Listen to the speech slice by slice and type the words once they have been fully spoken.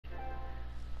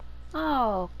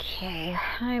Okay,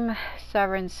 I'm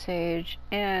Sovereign Sage,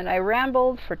 and I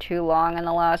rambled for too long in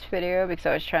the last video because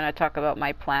I was trying to talk about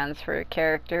my plans for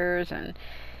characters and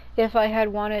if I had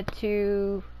wanted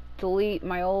to delete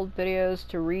my old videos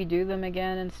to redo them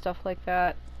again and stuff like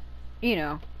that. You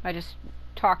know, I just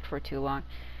talked for too long.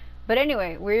 But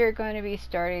anyway, we're going to be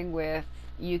starting with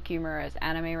Yukimura's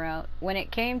anime route. When it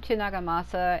came to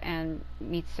Nagamasa and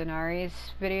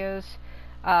Mitsunari's videos,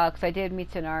 because I did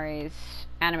Mitsunari's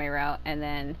anime route and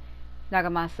then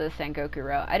Nagamasa's Sengoku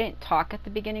route, I didn't talk at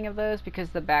the beginning of those because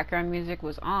the background music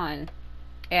was on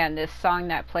and this song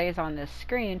that plays on this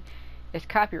screen is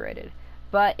copyrighted.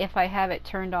 But if I have it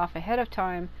turned off ahead of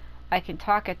time, I can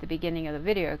talk at the beginning of the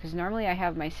video because normally I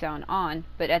have my sound on,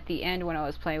 but at the end when I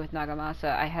was playing with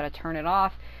Nagamasa I had to turn it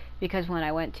off because when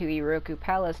I went to Iroku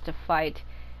Palace to fight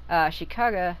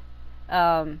Ashikaga,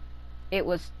 it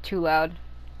was too loud.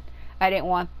 I didn't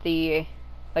want the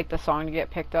song to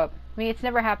get picked up. I mean, it's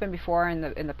never happened before in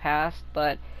the past,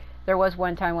 but there was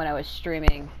one time when I was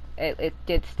streaming, it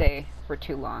did stay for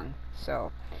too long.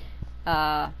 So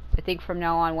I think from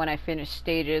now on, when I finish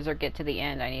stages or get to the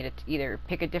end, I need to either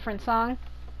pick a different song,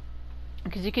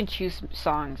 because you can choose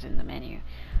songs in the menu.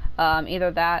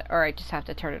 Either that, or I just have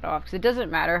to turn it off, because it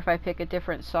doesn't matter if I pick a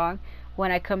different song.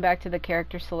 When I come back to the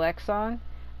character select song,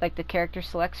 like the character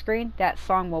select screen, that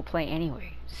song will play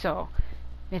anyway. So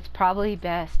it's probably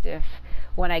best if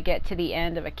when I get to the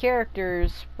end of a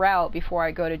character's route before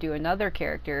I go to do another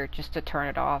character, just to turn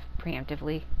it off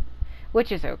preemptively,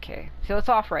 which is okay. So it's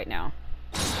off right now.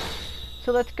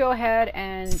 So let's go ahead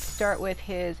and start with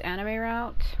his anime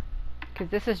route, because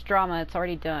this is drama, it's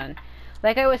already done.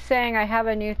 Like I was saying, I have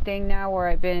a new thing now where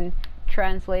I've been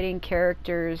translating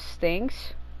characters'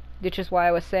 things, which is why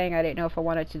I was saying I didn't know if I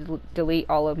wanted to delete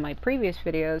all of my previous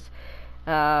videos.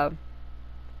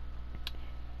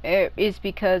 It is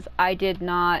because I did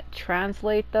not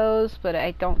translate those, but I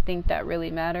don't think that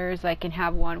really matters. I can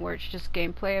have one where it's just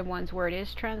gameplay and one's where it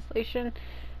is translation,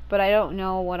 but I don't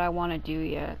know what I want to do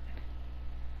yet.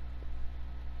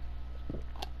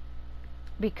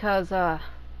 Because I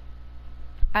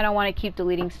don't want to keep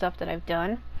deleting stuff that I've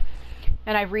done.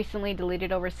 And I've recently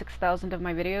deleted over 6,000 of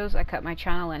my videos. I cut my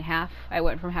channel in half. I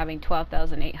went from having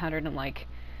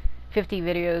 12,850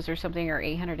 videos or something, or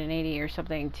 880 or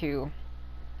something, to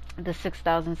the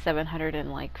 6,700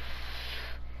 and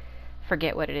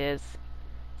forget what it is,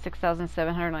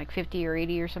 6,750 or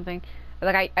 80 or something.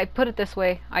 Like I put it this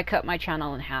way, I cut my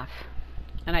channel in half,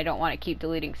 and I don't want to keep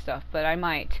deleting stuff, but I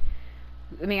might.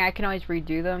 I mean, I can always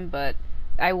redo them, but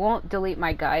I won't delete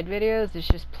my guide videos. It's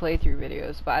just playthrough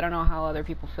videos, but I don't know how other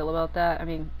people feel about that. I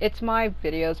mean, it's my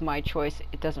videos, my choice.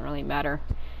 It doesn't really matter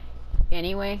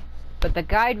anyway. But the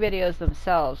guide videos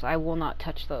themselves, I will not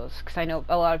touch those, because I know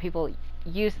a lot of people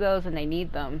use those and they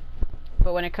need them.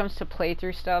 But when it comes to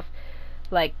playthrough stuff,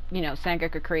 like, you know,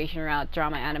 Sengoku creation route,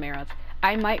 drama anime routes,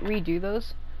 I might redo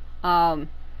those. And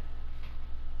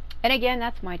again,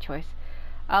 that's my choice.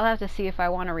 I'll have to see if I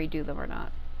want to redo them or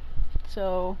not.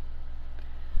 So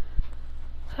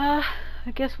I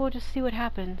guess we'll just see what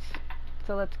happens.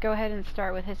 So let's go ahead and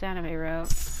start with his anime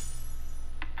route.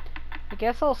 I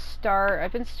guess I'll start,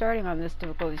 I've been starting on this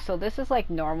difficulty, so this is like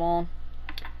normal,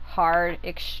 hard,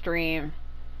 extreme,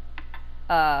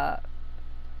 I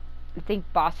think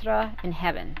Basara, and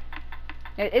heaven.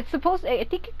 It's supposed to, I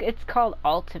think it's called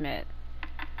ultimate.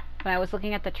 When I was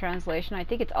looking at the translation, I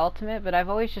think it's ultimate, but I've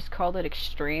always just called it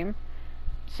extreme.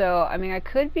 So, I mean, I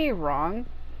could be wrong.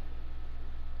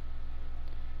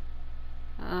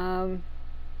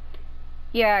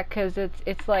 Yeah, because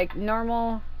it's like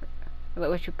normal,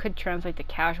 which you could translate to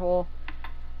casual,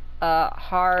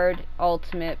 hard,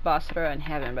 ultimate, Basara, and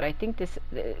heaven. But I think this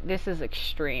is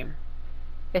extreme.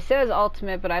 It says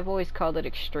ultimate, but I've always called it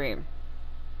extreme.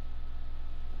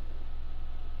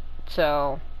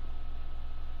 So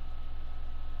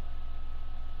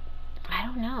I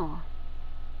don't know.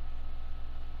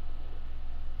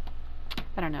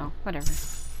 I don't know. Whatever.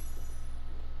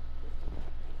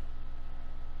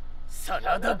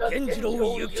 Sanada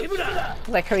Genjiro Yukimura.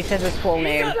 Like how he says his full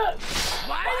name.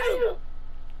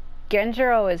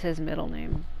 Genjiro is his middle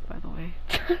name, by the way.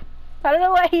 I don't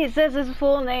know why he says his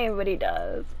full name, but he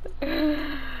does. Okay,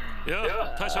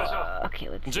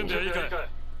 let's see.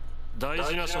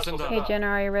 Hey Jenna,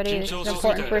 are you ready? This is an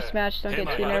important first match. Don't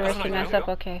get too nervous to mess up,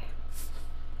 okay?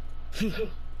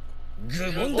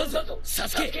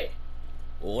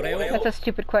 That's a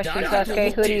stupid question,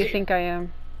 Sasuke. Who do you think I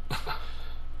am?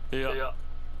 No,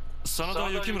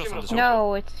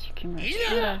 it's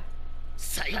Yukimura.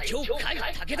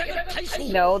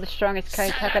 No, the strongest Kai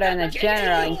Takeda and the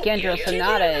general, and Genjiro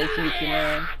Sanada is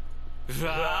Yukimura.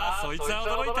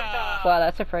 Wow,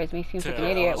 that surprised me. Seems like an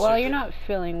idiot. Well, you're not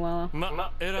feeling well.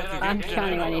 I'm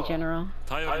counting on you, General.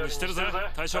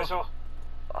 Oh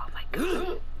my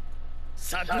god.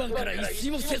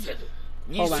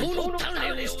 Hold on.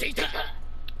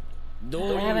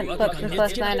 I haven't slept since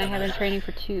last night and I have been training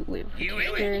for 2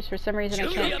 years. For some reason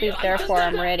I can't sleep, therefore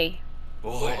I'm ready.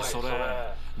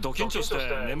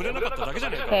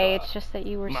 Hey, it's just that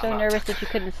you were so nervous that you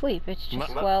couldn't sleep. It's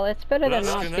just, well, it's better than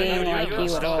not being like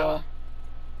you at all.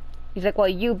 He's like, well,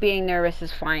 you being nervous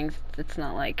is fine. It's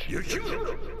not like...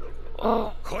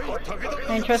 Oh.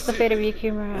 I entrust the fate of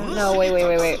Yukimura. No, wait.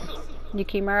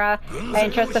 Yukimura, I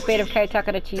entrust the fate of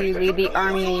Kaitakura to you. Lead the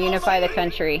army and unify the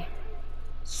country.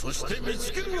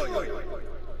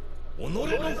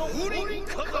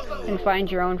 And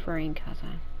find your own Furin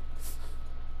Kazan.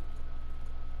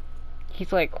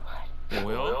 He's like, what?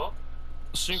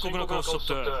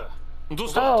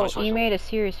 Oh, you made a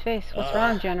serious face. What's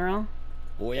wrong, General?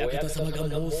 My own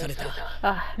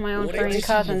Furin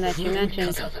Kazan that you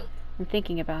mentioned. I'm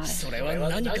thinking about it.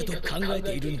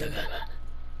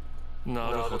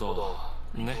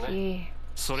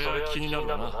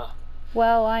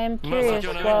 Well, I am curious.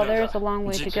 Well, there's a long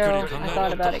way to go. I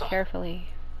thought about it carefully.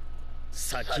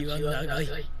 There's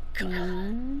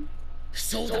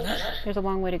a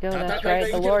long way to go, that's right.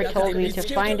 The Lord told me to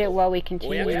find it while we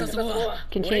continue to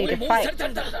fight.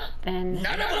 Then...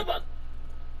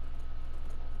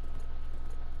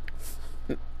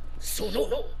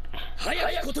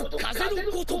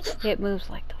 It moves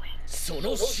like the wind.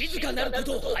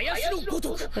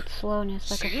 Its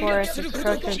slowness like a forest, its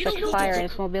approach like fire, and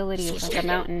its mobility is like a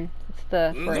mountain. It's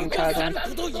the Furin Kazan.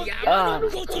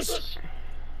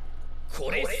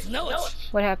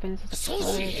 What happens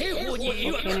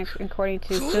according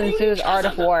to Sun Tzu's Art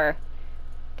of War?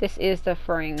 This is the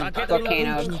Furin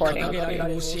volcano according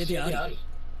to...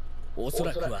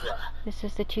 This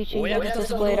is the teaching that is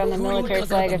displayed on the military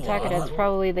flag of Takeda. It's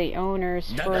probably the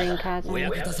owner's Furin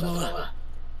Kazan.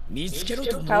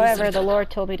 However, the Lord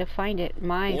told me to find it.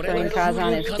 My Furin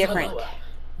Kazan is different.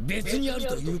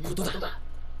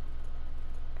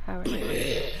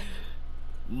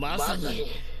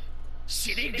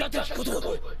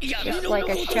 It's like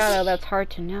a shadow that's hard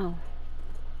to know.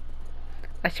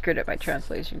 I screwed up my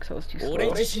translation because I was too slow.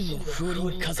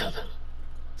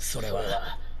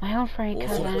 My own Furin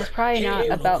Kazan is probably not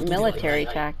about military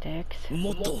tactics.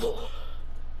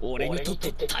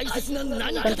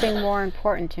 Something more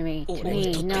important to me. To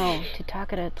me, no. To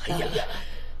Takeda itself.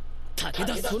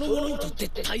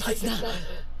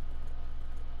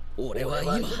 What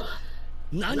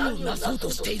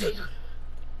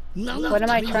am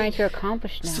I trying to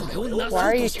accomplish now? Why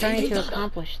are you trying to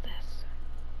accomplish this?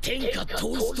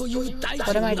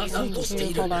 What am I trying to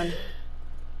do? Hold on.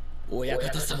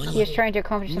 He is trying to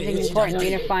accomplish something important,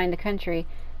 unifying the country,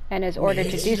 and is ordered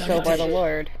to do so by the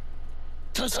Lord.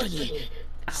 Oh,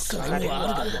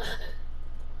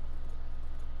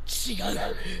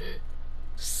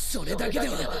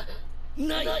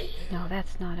 no,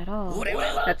 that's not at all.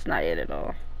 That's not it at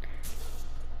all.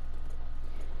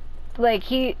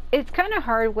 Like, it's kind of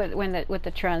hard with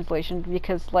the translation,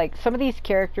 because like some of these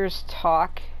characters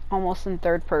talk almost in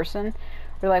third person.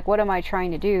 They're like, what am I trying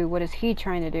to do? What is he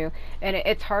trying to do? And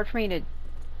it's hard for me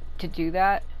to do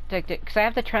that, because I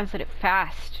have to translate it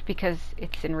fast because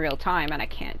it's in real time and I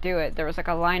can't do it. There was like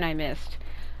a line I missed.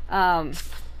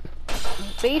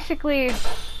 Basically,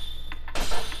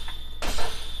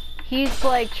 he's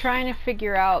like trying to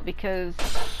figure out, because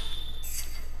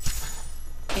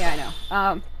yeah, I know.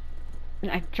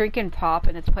 I'm drinking pop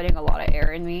and it's putting a lot of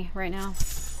air in me right now.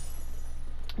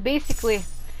 Basically,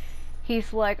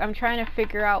 he's like, I'm trying to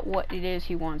figure out what it is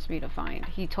he wants me to find.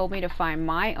 He told me to find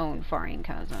my own Furin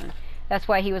Kazan. That's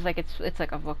why he was like, it's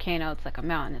like a volcano, it's like a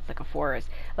mountain, it's like a forest.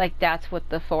 Like, that's what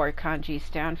the 4 kanji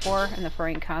stand for in the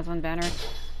Furin Kazan banner.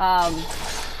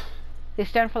 They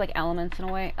stand for like elements in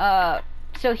a way.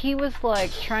 So he was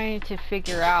like trying to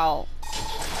figure out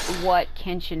what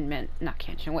Kenshin meant, not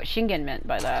Kenshin, what Shingen meant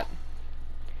by that.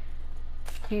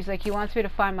 He's like, he wants me to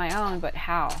find my own, but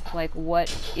how? Like,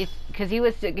 what? It's because he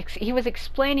was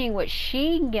explaining what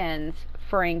Shingen's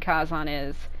Furin Kazan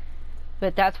is,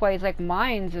 but that's why he's like,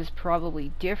 mine's is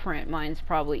probably different. Mine's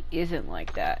probably isn't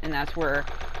like that, and that's where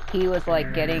he was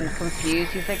like getting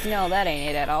confused. He's like, no, that ain't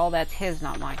it at all. That's his,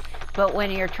 not mine. But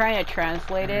when you're trying to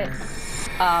translate it,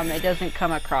 it doesn't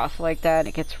come across like that.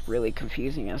 It gets really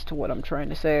confusing as to what I'm trying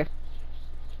to say.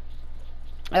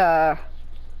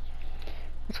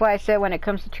 That's why I said when it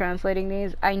comes to translating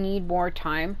these, I need more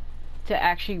time to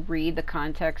actually read the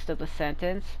context of the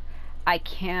sentence. I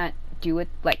can't do it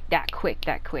like that quick.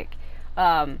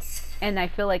 And I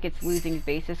feel like it's losing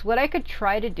basis. What I could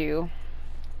try to do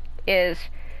is,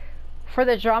 for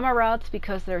the drama routes,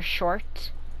 because they're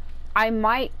short, I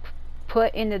might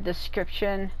put in the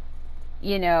description,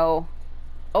 you know,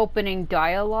 opening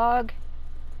dialogue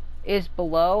is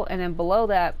below, and then below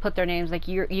that put their names, like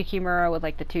Yukimura with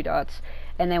like the 2 dots,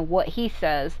 and then what he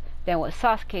says, then what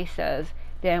Sasuke says,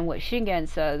 then what Shingen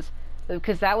says,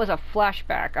 because that was a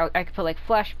flashback. I could put like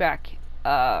flashback,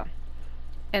 and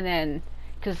then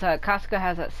because Kasuga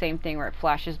has that same thing where it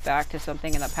flashes back to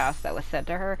something in the past that was said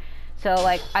to her. So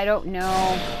like I don't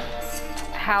know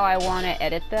how I want to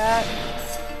edit that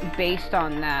based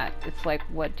on that. It's like,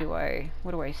 what do I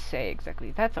say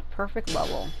exactly? That's a perfect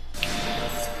level.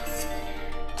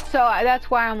 So that's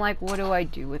why I'm like, what do I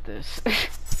do with this?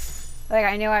 Like,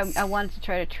 I know I wanted to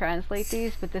try to translate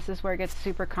these, but this is where it gets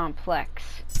super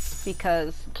complex,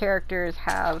 because characters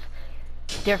have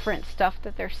different stuff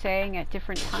that they're saying at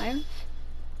different times.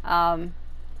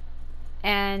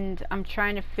 And I'm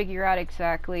trying to figure out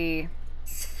exactly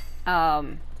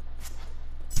how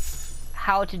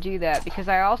to do that, because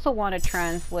I also want to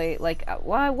translate, like,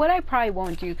 what I probably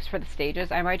won't do for the stages,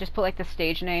 I might just put like the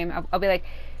stage name. I'll be like,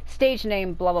 stage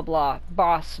name blah blah blah,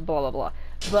 boss blah blah blah,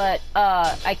 but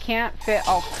I can't fit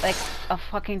like a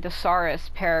fucking thesaurus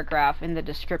paragraph in the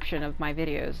description of my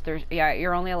videos. Yeah,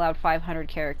 you're only allowed 5,000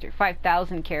 characters,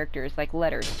 like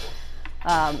letters,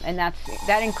 and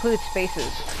that includes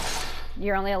spaces.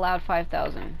 You're only allowed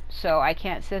 5,000, so I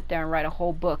can't sit there and write a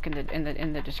whole book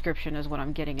in the description, is what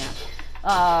I'm getting at.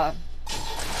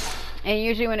 And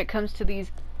usually when it comes to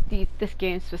this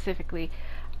game specifically,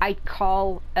 I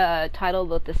call title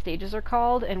what the stages are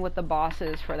called and what the boss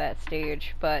is for that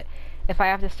stage. But if I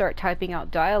have to start typing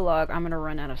out dialogue, I'm gonna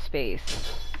run out of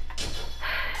space.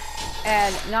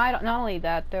 And not only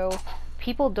that though,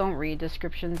 people don't read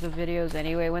descriptions of videos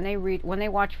anyway. When they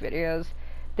watch videos,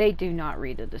 they do not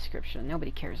read the description.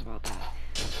 Nobody cares about that.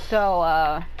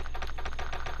 So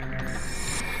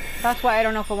that's why I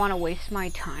don't know if I want to waste my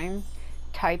time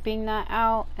typing that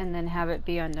out and then have it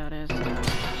be unnoticed.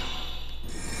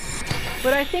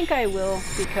 But I think I will,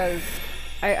 because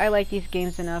I like these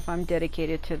games enough. I'm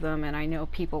dedicated to them, and I know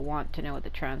people want to know what the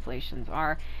translations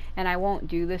are. And I won't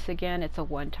do this again. It's a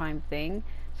one-time thing.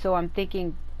 So I'm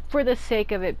thinking, for the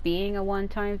sake of it being a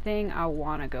one-time thing, I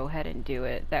want to go ahead and do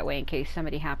it. That way, in case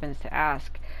somebody happens to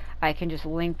ask, I can just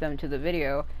link them to the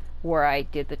video where I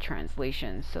did the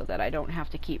translation, so that I don't have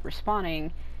to keep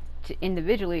responding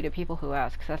individually to people who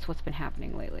ask, 'cause that's what's been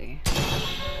happening lately.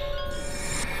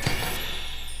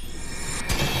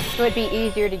 It would be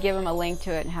easier to give them a link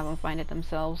to it and have them find it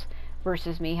themselves,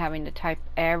 versus me having to type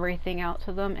everything out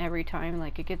to them every time.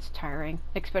 Like, it gets tiring,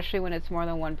 especially when it's more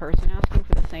than one person asking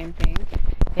for the same thing.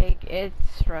 It's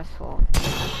stressful.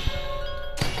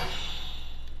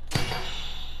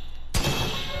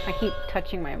 I keep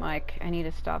touching my mic. I need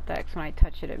to stop that, because when I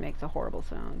touch it, it makes a horrible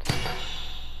sound.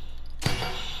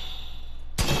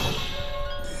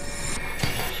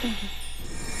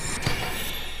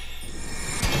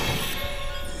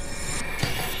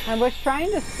 I was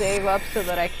trying to save up so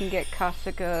that I can get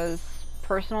Kasuga's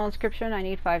personal inscription. I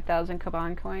need 5,000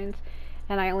 Kaban coins,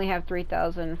 and I only have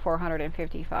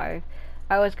 3,455.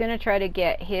 I was gonna try to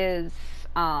get his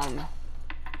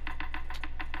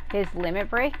limit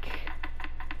break.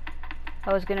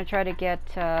 I was gonna try to get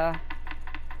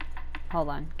hold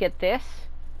on, get this,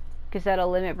 because that'll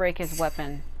limit break his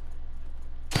weapon.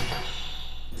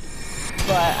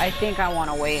 But I think I want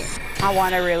to wait. I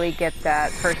want to really get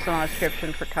that personal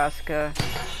inscription for Kasuga,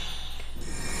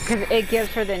 because it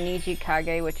gives her the Niji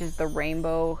Kage, which is the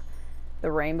rainbow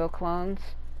clones,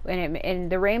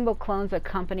 and the rainbow clones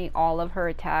accompany all of her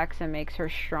attacks and makes her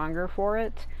stronger for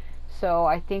it. So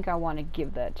I think I want to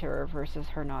give that to her versus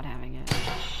her not having it.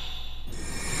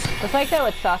 It's like that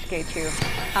with Sasuke too.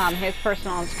 His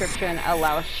personal inscription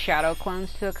allows shadow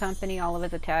clones to accompany all of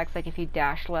his attacks. Like if he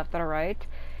dash left or right,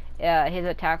 his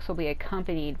attacks will be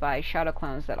accompanied by shadow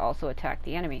clones that also attack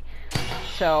the enemy.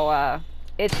 So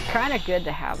it's kind of good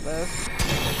to have those,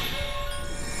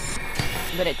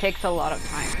 but it takes a lot of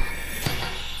time.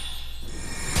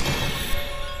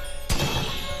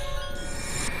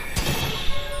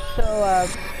 So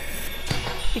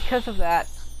because of that,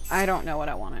 I don't know what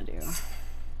I want to do.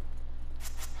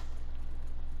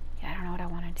 Yeah, I don't know what I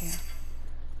want to do.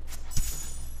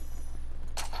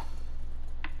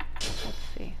 Let's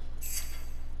see.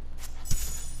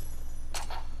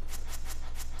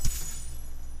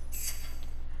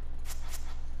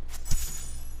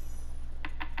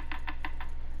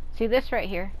 See this right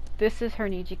here? This is her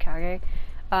Niji Kage.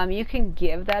 You can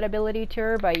give that ability to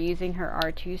her by using her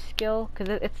R2 skill, because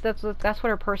that's what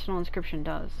her personal inscription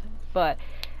does. But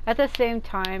at the same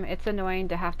time, it's annoying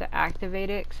to have to activate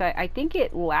it, because I think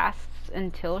it lasts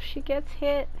until she gets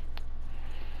hit.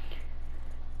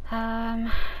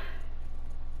 Hold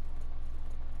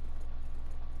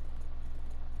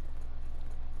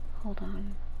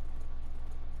on.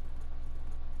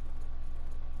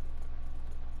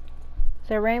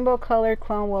 The rainbow colored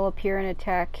clone will appear and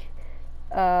attack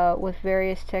with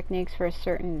various techniques for a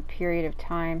certain period of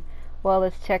time. While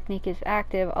this technique is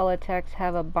active, all attacks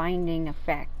have a binding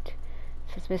effect.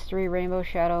 It says Mystery Rainbow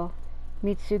Shadow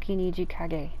Mitsuki Niji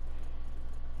Kage.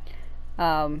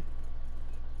 But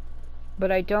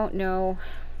I don't know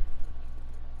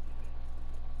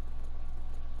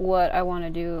what I want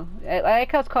to do. I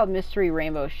like how it's called Mystery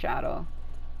Rainbow Shadow.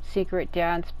 Secret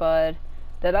Dance Bud.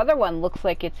 That other one looks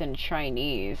like it's in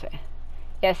Chinese.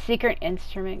 Yeah, Secret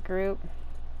Instrument Group.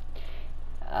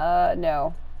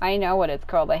 No. I know what it's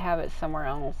called. I have it somewhere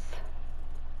else.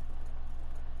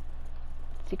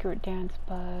 Secret Dance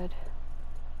Bud.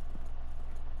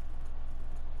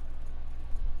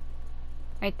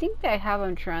 I think I have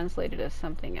them translated as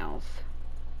something else.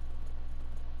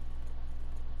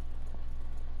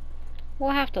 We'll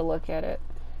have to look at it.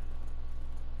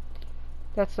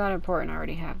 That's not important. I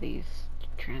already have these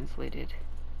translated.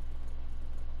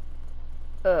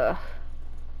 Ugh. I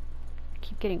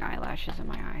keep getting eyelashes in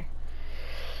my eye.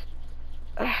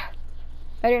 Ugh.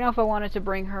 I didn't know if I wanted to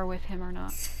bring her with him or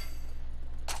not.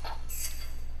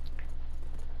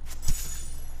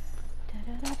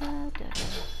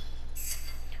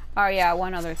 Oh yeah,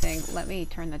 one other thing. Let me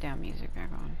turn the damn music back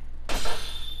on.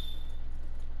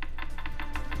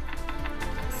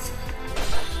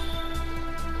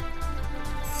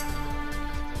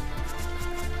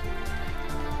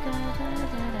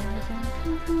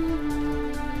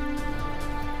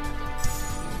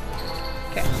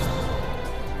 Okay.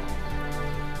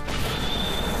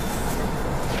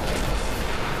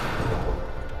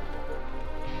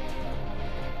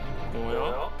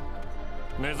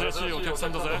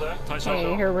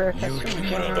 Hey, here we're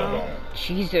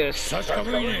Jesus.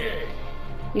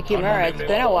 Yukimura, it's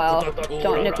been a while.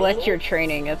 Don't neglect your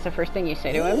training. That's the first thing you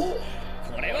say to him.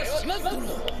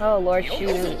 Oh, Lord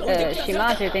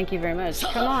Shimazu, thank you very much.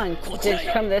 Come on, just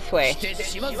come this way.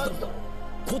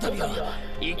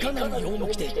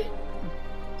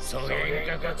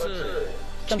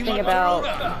 Something about...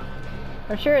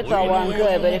 I'm sure it's all well and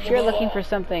good, but if you're looking for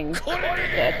something,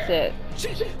 that's it.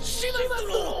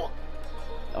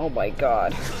 Oh my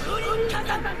god.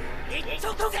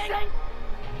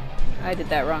 I did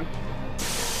that wrong.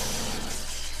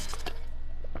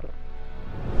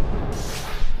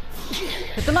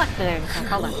 Put them up there.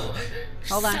 Hold on.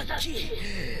 Hold on.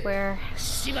 Where?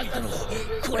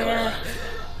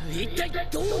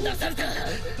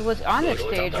 It was on the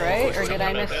stage, right? Or did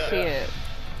I miss see it?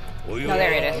 No,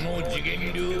 there it is.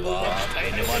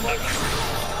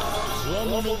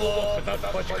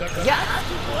 Yeah.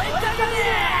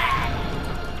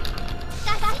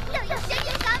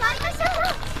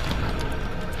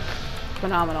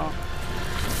 Phenomenal.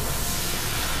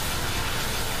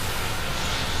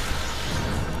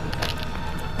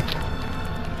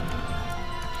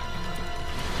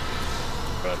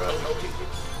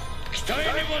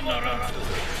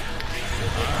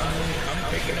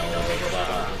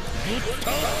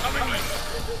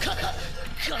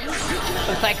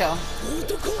 So psycho.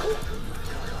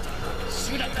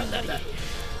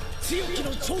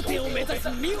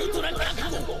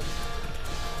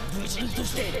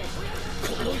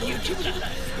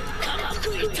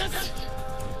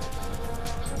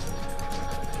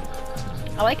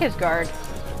 I like his guard.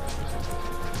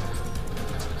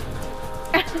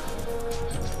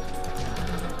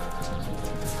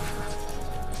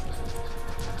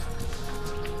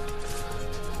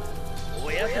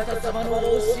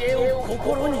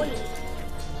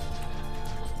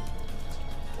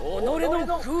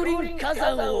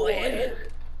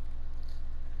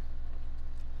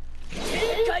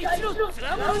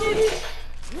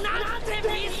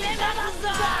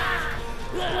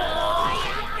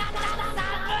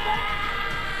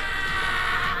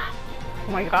 Oh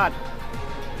my god.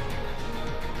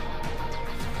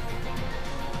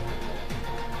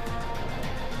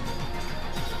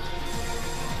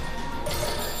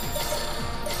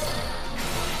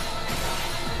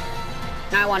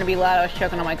 Now I want to be loud. I was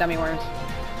choking on my gummy worms.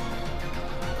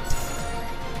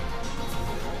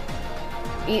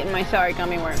 Eating my sorry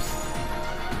gummy worms.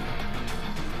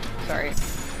 Sorry.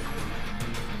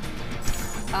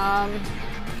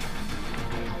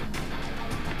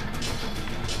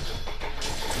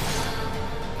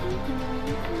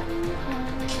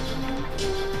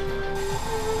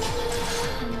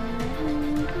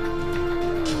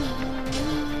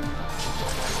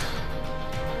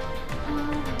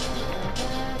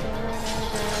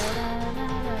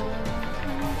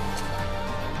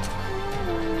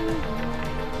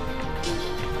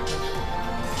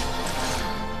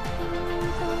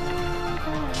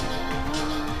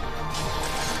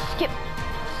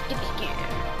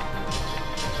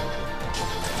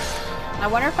 I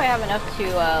wonder if I have enough to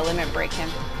limit break him.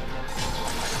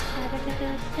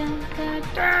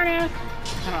 Darn it!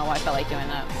 I don't know why I felt like doing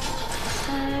that.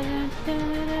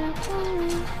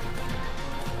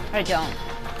 I don't.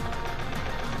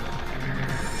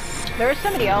 There was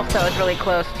somebody else that was really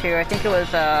close too. I think it was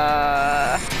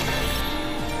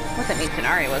wasn't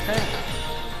Mitsunari, was it?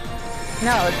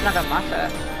 No, it's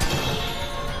Nagamasa.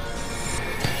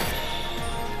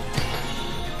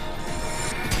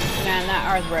 Man, that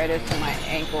arthritis in my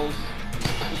ankles.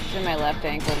 It's in my left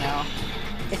ankle now.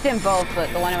 It's in both,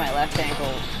 but the one in my left ankle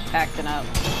is acting up.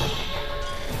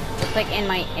 It's like in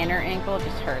my inner ankle, it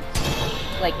just hurts.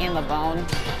 Like in the bone.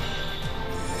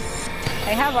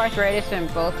 I have arthritis in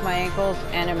both my ankles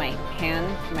and in my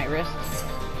hands, my wrists.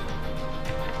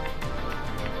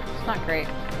 It's not great.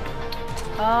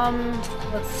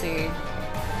 Let's see.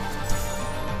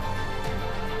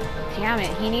 Damn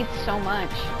it, he needs so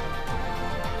much.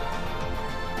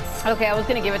 Okay, I was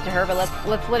gonna give it to her, but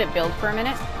let's let it build for a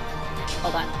minute.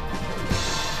 Hold on.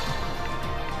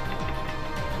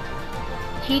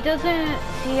 He doesn't...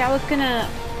 See, I was gonna...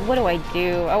 What do I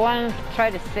do? I want to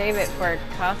try to save it for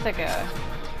Kasuga.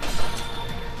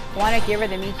 I want to give her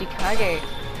the Michikage.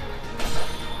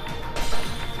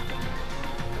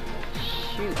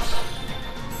 Shoot.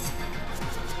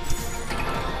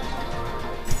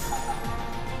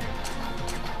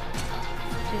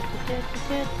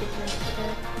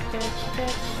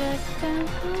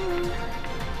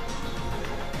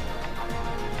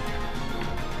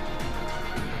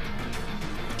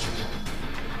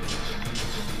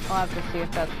 I'll have to see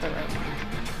if that's the right one.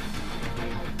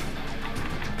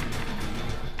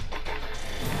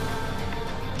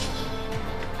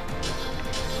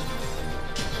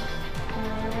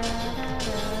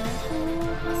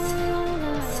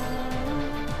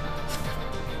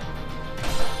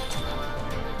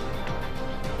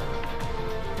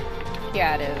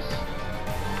 Yeah, it is.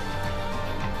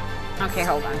 Okay,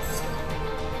 hold on.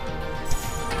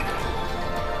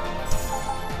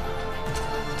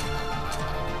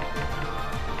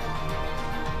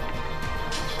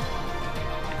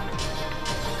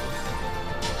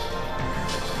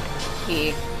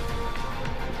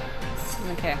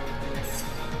 Okay.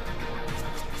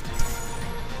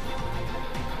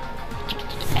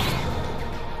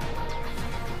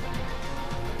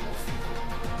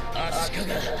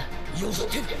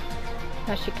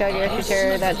 Ashikaga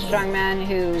Yoshiteru, that strong man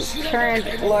who turned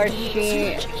Lord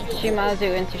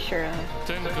Shimazu into Shura.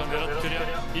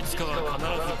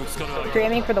 If you're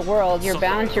aiming for the world, you're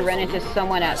bound to run into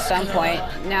someone at some point.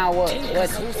 Now, what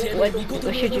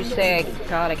should you say?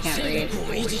 God, I can't read.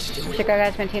 Ashikaga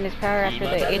has maintained his power after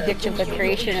the edict of the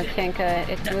creation of Tenka.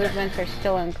 Its movements are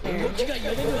still unclear.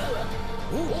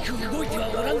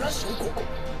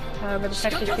 However, the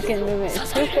fact that you can move it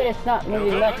is proof that it's not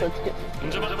moving left, let's do.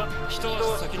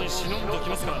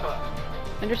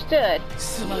 Understood.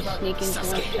 Sneak into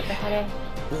one step ahead.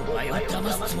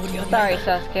 Sorry,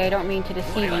 Sasuke, I don't mean to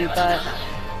deceive you, but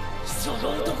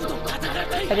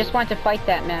I just want to fight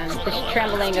that man. This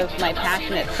trembling of my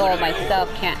passionate soul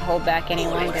myself can't hold back any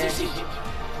longer.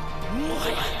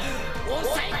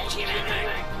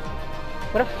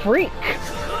 What a freak!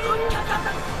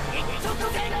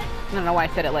 I don't know why I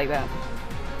said it like that.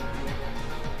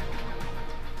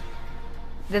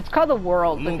 It's called the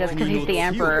world, but that's because he's the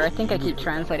emperor. I think I keep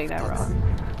translating that wrong.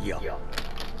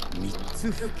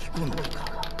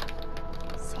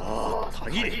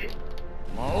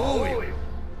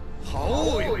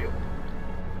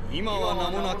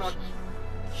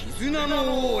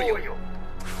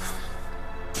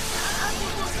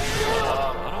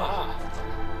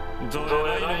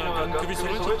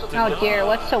 Oh dear,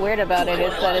 what's so weird about it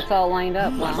is that it's all lined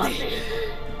up well.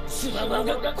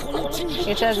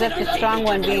 It's as if the strong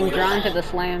one being drawn to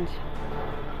this land.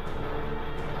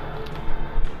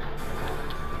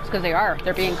 It's because they are.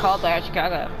 They're being called by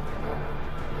Ashikaga.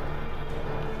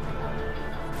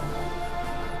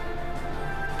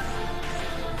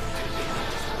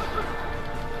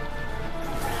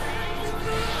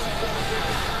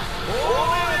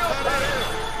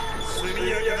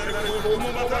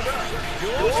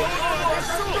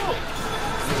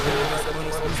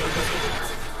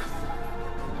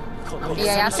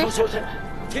 Ieyasu?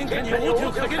 天下に王手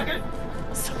をかける。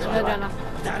それは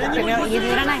誰にも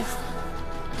譲らない。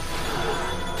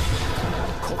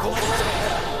ここまで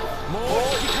もう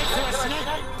引き返せはしな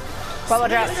い。Follow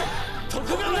drop.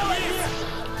 徳川家康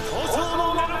闘争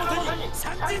の名のもとに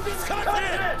三人つかまって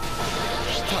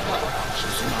来た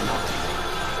絆な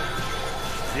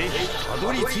ぜひた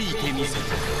どり着いてみせて。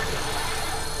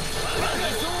我が理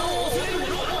想を恐れる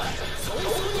者は早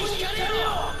々に引かれよ。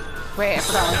 Wait, I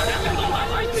forgot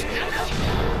one.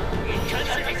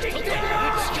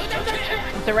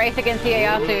 The race against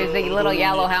Ieyasu is the little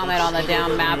yellow helmet on the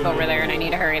down map over there, and I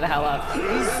need to hurry the hell up.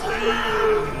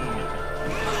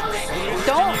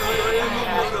 Don't!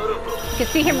 You can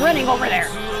see him running over there.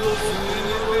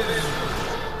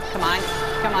 Come on,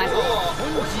 come on.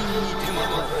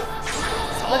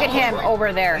 Look at him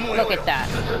over there. Look at that.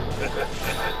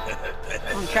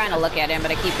 I'm trying to look at him,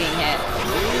 but I keep being hit.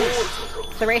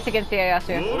 It's the race against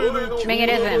Ieyasu. I mean, it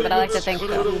isn't, but I like to think so.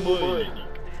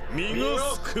 On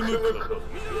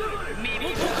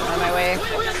my way.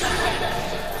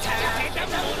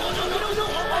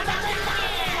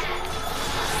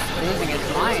 Losing his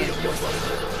mind.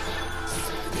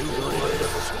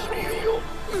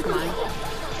 Come on.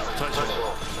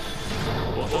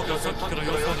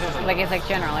 Like it's like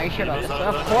General, are you sure about this?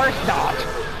 Of course not!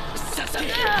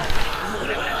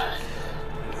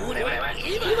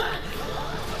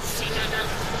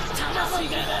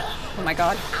 Oh my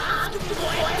god.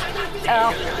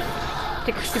 Oh.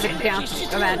 Take stupid down.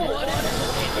 Oh man.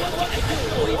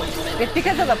 It's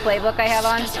because of the playbook I have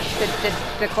on,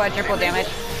 the quadruple damage.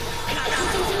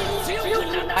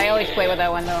 I always play with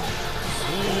that one though.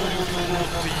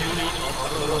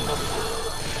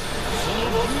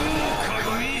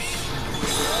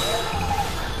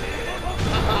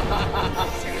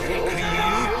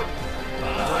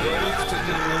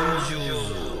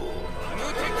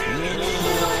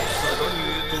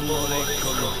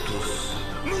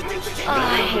 Oh,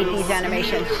 I hate these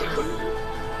animations.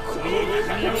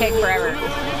 They take forever.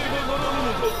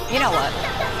 You know what?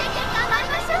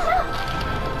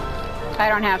 I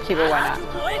don't have to, but why not?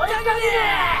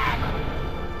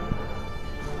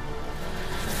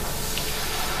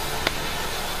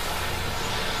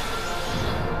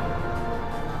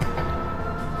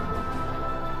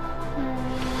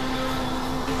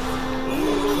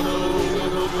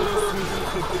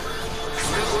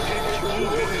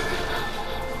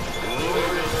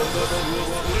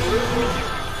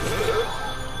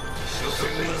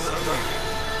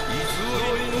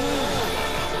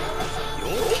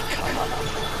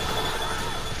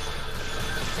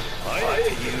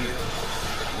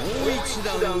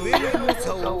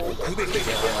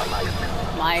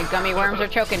 My gummy worms are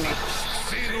choking me.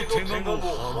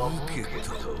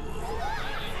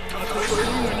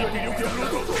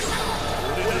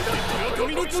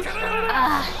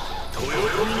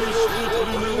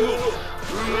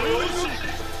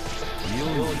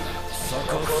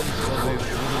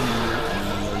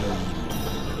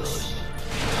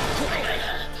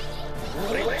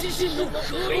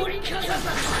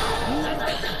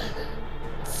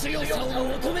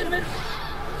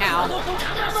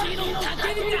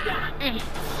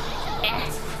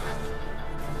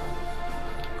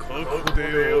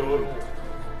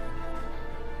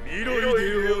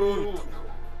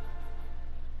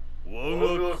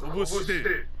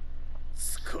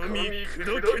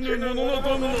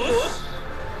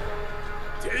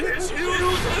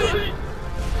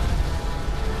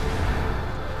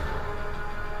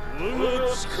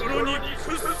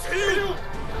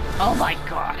 Oh my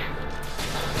god.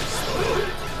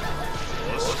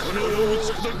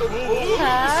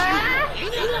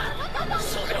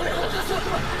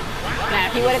 Man,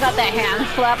 if he would have got that hand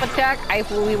slap attack,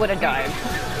 we would have died.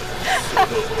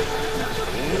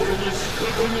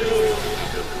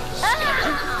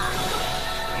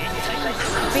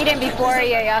 Beat him before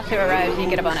Ieyasu arrives, you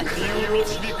get a bonus.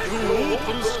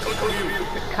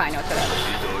 Kind of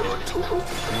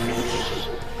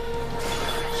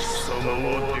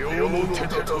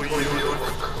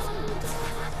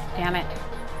Damn it.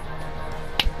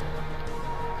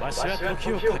 わしは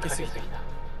時をかけすぎた。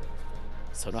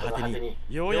その果てに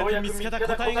ようやく見つけた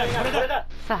答えがこれだ。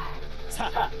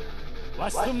さあ、わ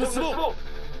しと結ぼう。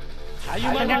た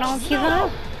ゆまの絆。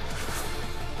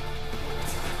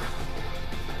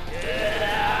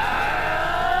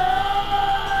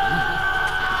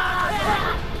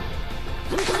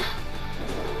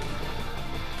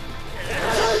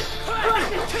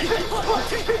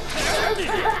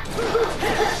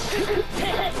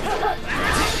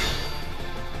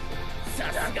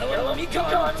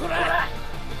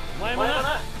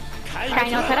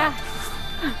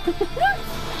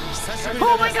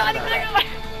Oh my god,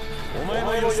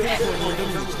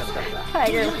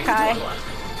 Tiger Kai.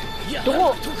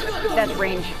 Duel. That's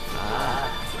range.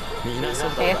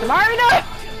 ASMR no!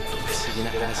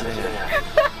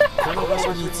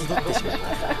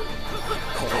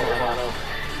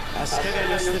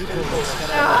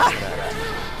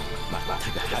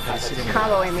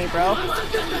 Comboing me, bro.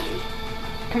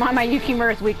 Come on, my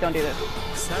Yukimura is weak. Don't do this.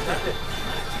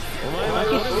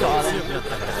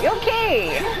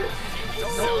 Okay.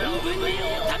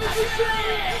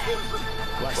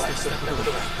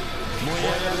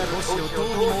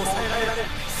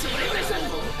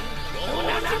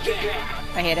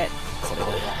 I hate it.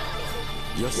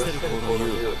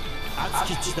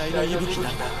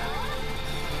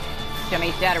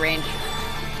 Jimmy, he's out of range.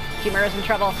 Yukimura's in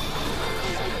trouble.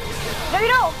 No, you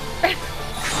don't!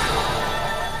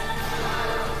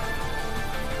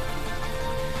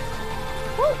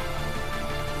 Woo!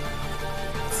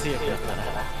 強くなったな。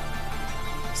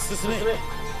進め。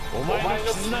お前の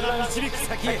絆が導く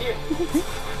先へ。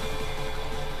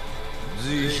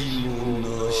是非も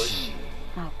なし。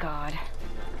Oh God.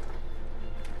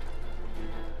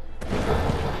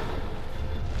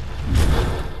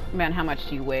 Man, how much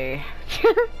do you weigh?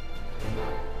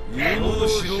 He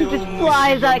just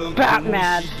flies like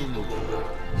Batman.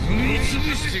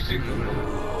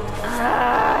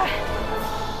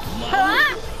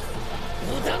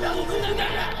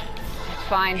 It's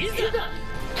fine.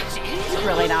 It's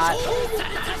really not.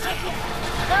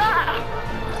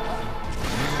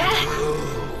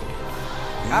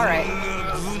 Alright.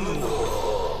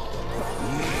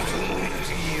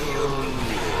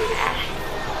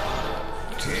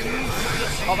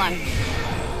 Hold on.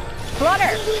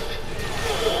 Flutter!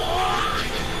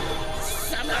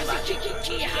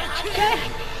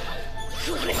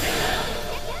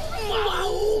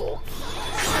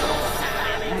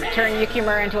 Turn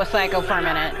Yukimura into a psycho for a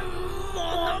minute.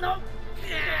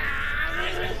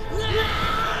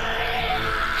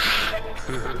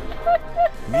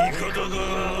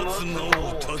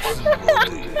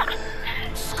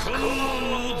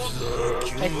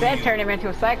 I said turn him into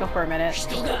a psycho for a minute.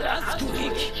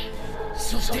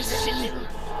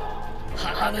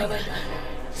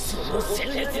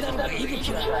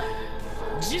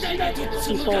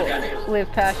 People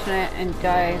live passionate and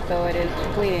die, though it is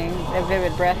fleeting. Their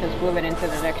vivid breath is woven into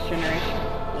the next generation.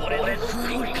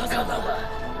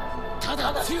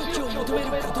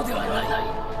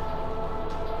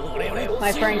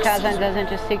 My friend Kazan doesn't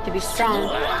just seek to be strong.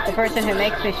 The person who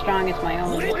makes me strong is my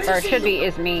own, or should be,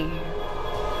 is me.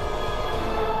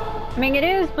 I mean, it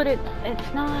is, but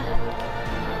it's not.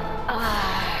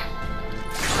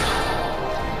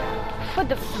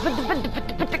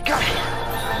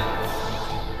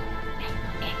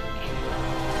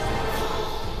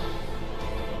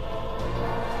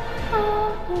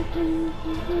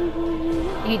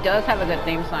 He does have a good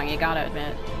theme song, you gotta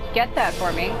admit. Get that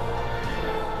for me.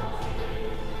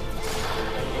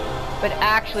 But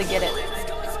actually get it.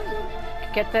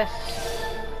 Get this.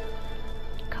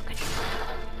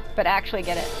 But actually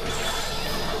get it.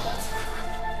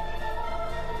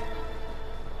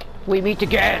 We meet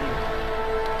again!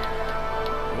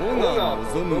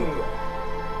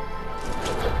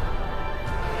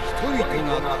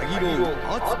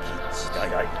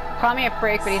 Call me a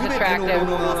freak, but he's attractive.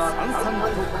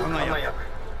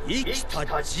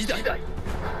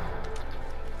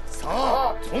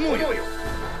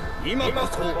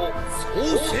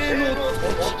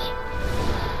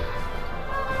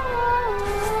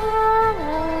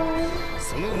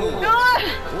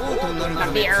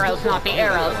 Not the arrows, not the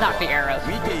arrows, not the arrows.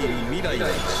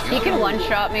 He can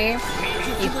one-shot me.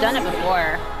 He's done it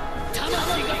before.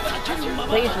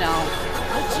 Please no.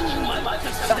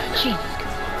 Oh, jeez.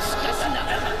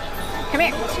 Come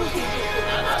here.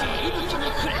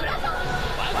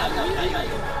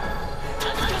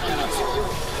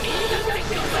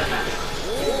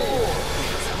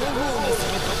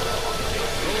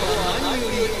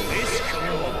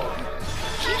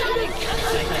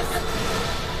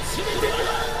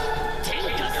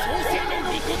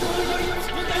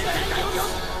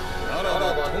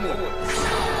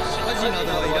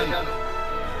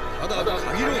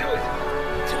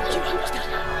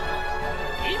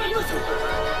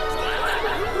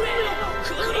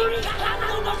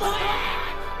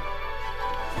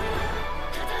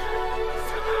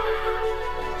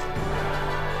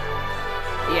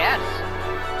 Yes.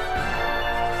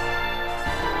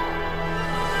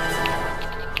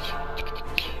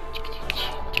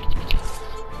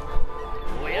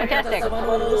 Fantastic.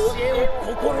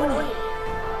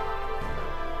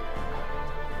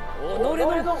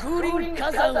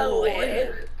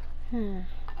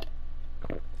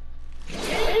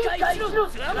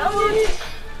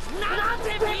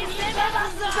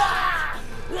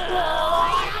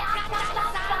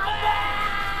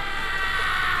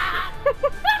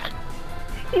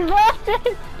 He lost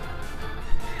it!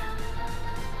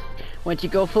 Once you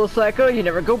go full cycle, you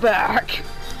never go back.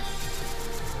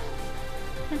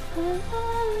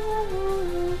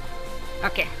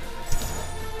 Okay.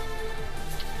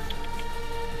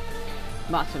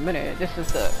 Masamune, this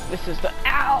is the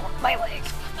ow, my leg.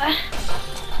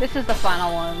 This is the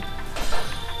final one.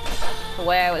 The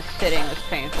way I was sitting was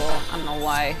painful. I don't know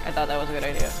why I thought that was a good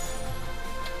idea.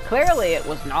 Clearly it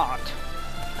was not.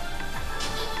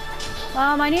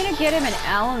 I need to get him an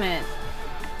element.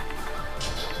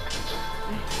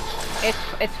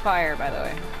 It's fire, by the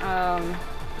way.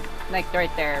 Like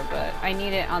right there, but I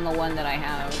need it on the one that I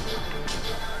have.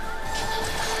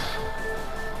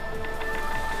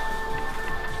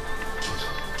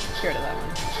 Get rid of that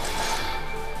one.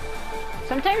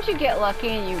 Sometimes you get lucky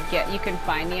and you can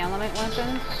find the element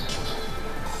weapons.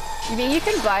 I mean, you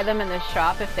can buy them in the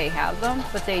shop if they have them,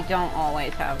 but they don't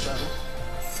always have them.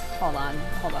 Hold on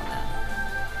that.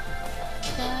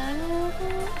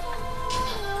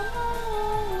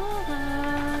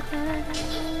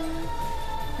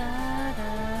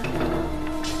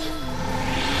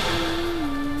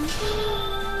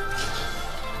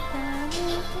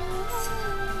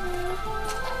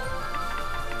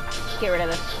 Get rid of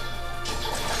this.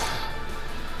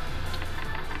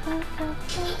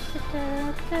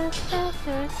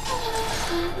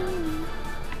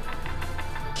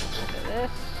 Look at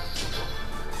this.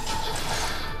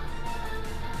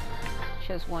 She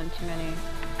has one too many.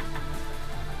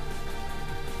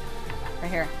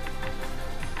 Right here.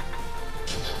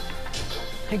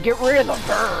 And get rid of the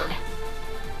bird.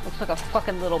 Looks like a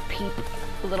fucking little peep.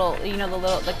 You know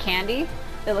the candy?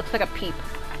 It looks like a peep.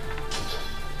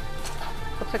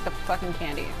 Looks like the fucking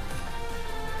candy.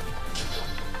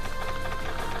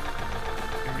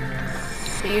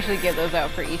 They usually give those out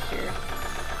for Easter.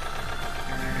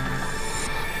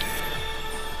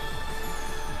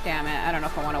 Damn it, I don't know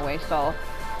if I want to waste all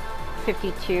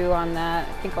 52 on that.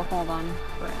 I think I'll hold on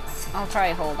for it. I'll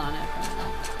probably hold on it for now.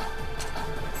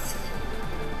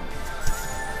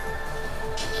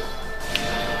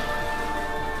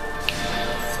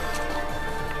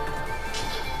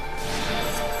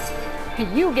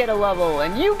 You get a level,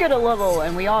 and you get a level,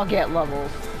 and we all get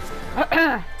levels.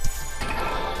 Had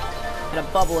a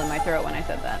bubble in my throat when I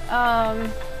said that.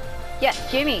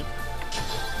 Yes, Jimmy.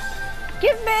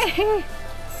 Give me!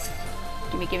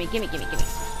 Gimme.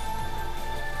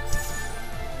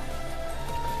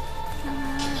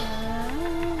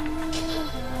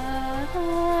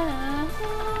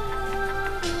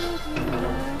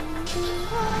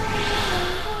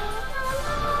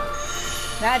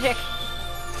 Magic!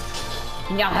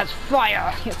 Now has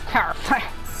fire! He has power fire!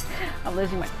 I'm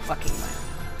losing my fucking mind.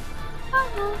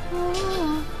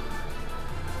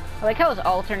 I like how his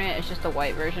alternate is just a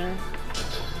white version.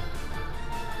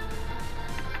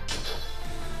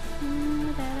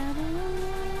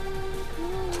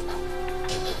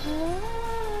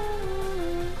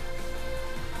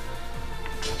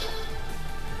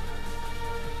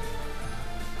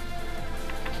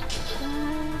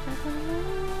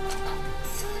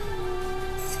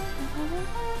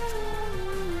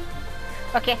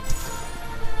 Okay.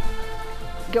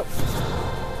 Go.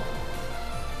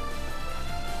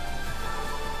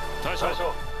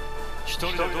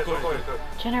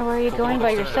 Jenna, where are you going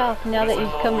by yourself? Now that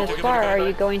you've come this far, are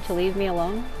you going to leave me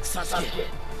alone? Sasuke,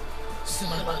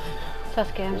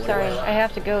 I'm sorry. I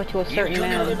have to go to a certain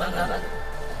man.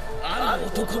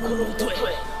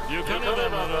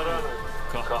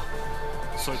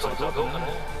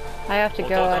 I have to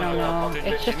go, I don't know.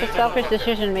 It's just a selfish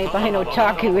decision made by an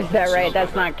otaku, is that right?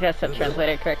 That's not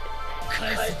translated correct.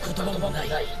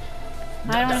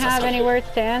 I don't have any words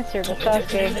to answer, but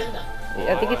Sasuke.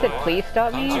 I think he said please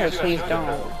stop me, or please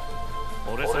don't.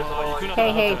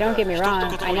 Hey, don't get me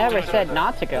wrong. I never said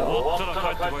not to go.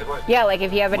 Yeah, like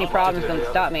if you have any problems, don't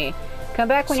stop me. Come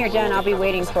back when you're done, I'll be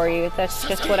waiting for you. That's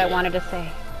just what I wanted to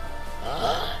say.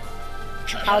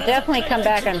 I'll definitely come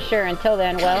back, I'm sure. Until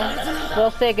then, well,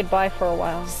 we'll say goodbye for a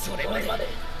while.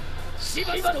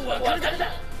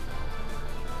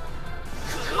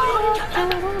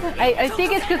 I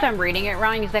think it's because I'm reading it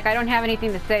wrong. He's like, I don't have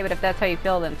anything to say, but if that's how you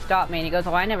feel, then stop me. And he goes,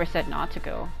 oh, I never said not to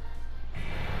go.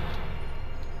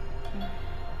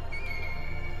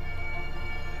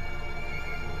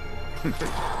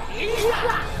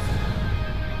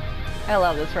 I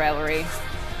love this rivalry.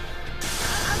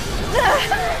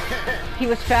 He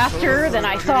was faster than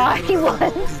I thought he was.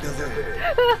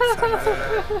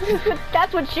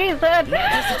 That's what she said.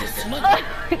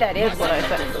 That is what I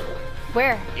said.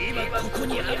 Where?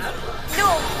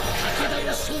 No!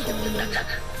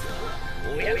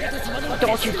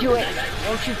 Don't you do it!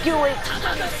 Don't you do it!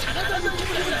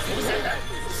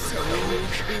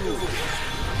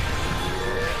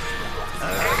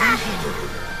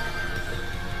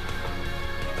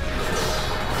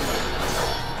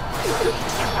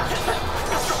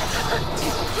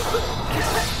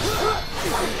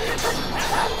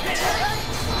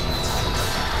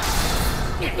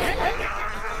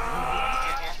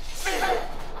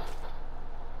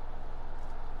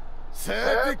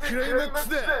 Sate climax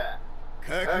da.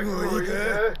 Kakugo ii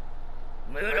ka?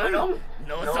 Muron,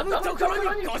 nozomu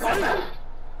tokoro ni gozaru.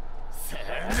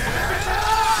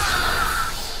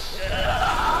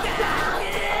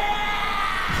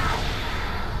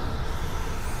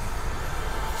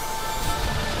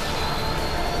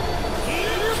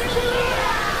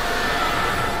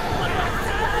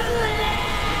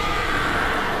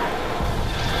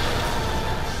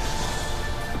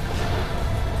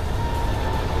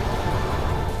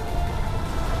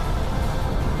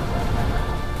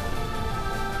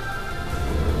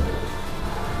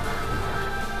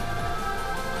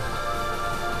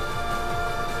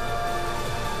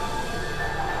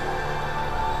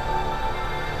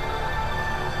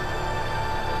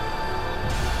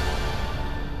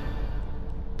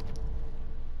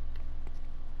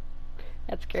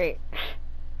 That's great.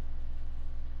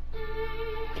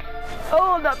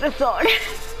 Oh, not this song.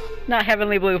 Not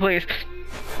Heavenly Blue, please.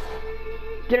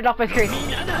 Get it off my screen.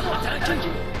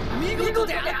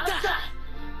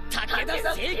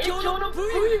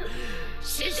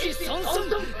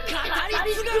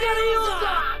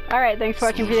 Alright, thanks for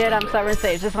watching. If you did, I'm Sovereign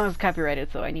Sage. This one is copyrighted,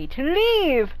 so I need to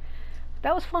leave.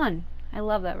 That was fun. I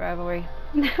love that rivalry.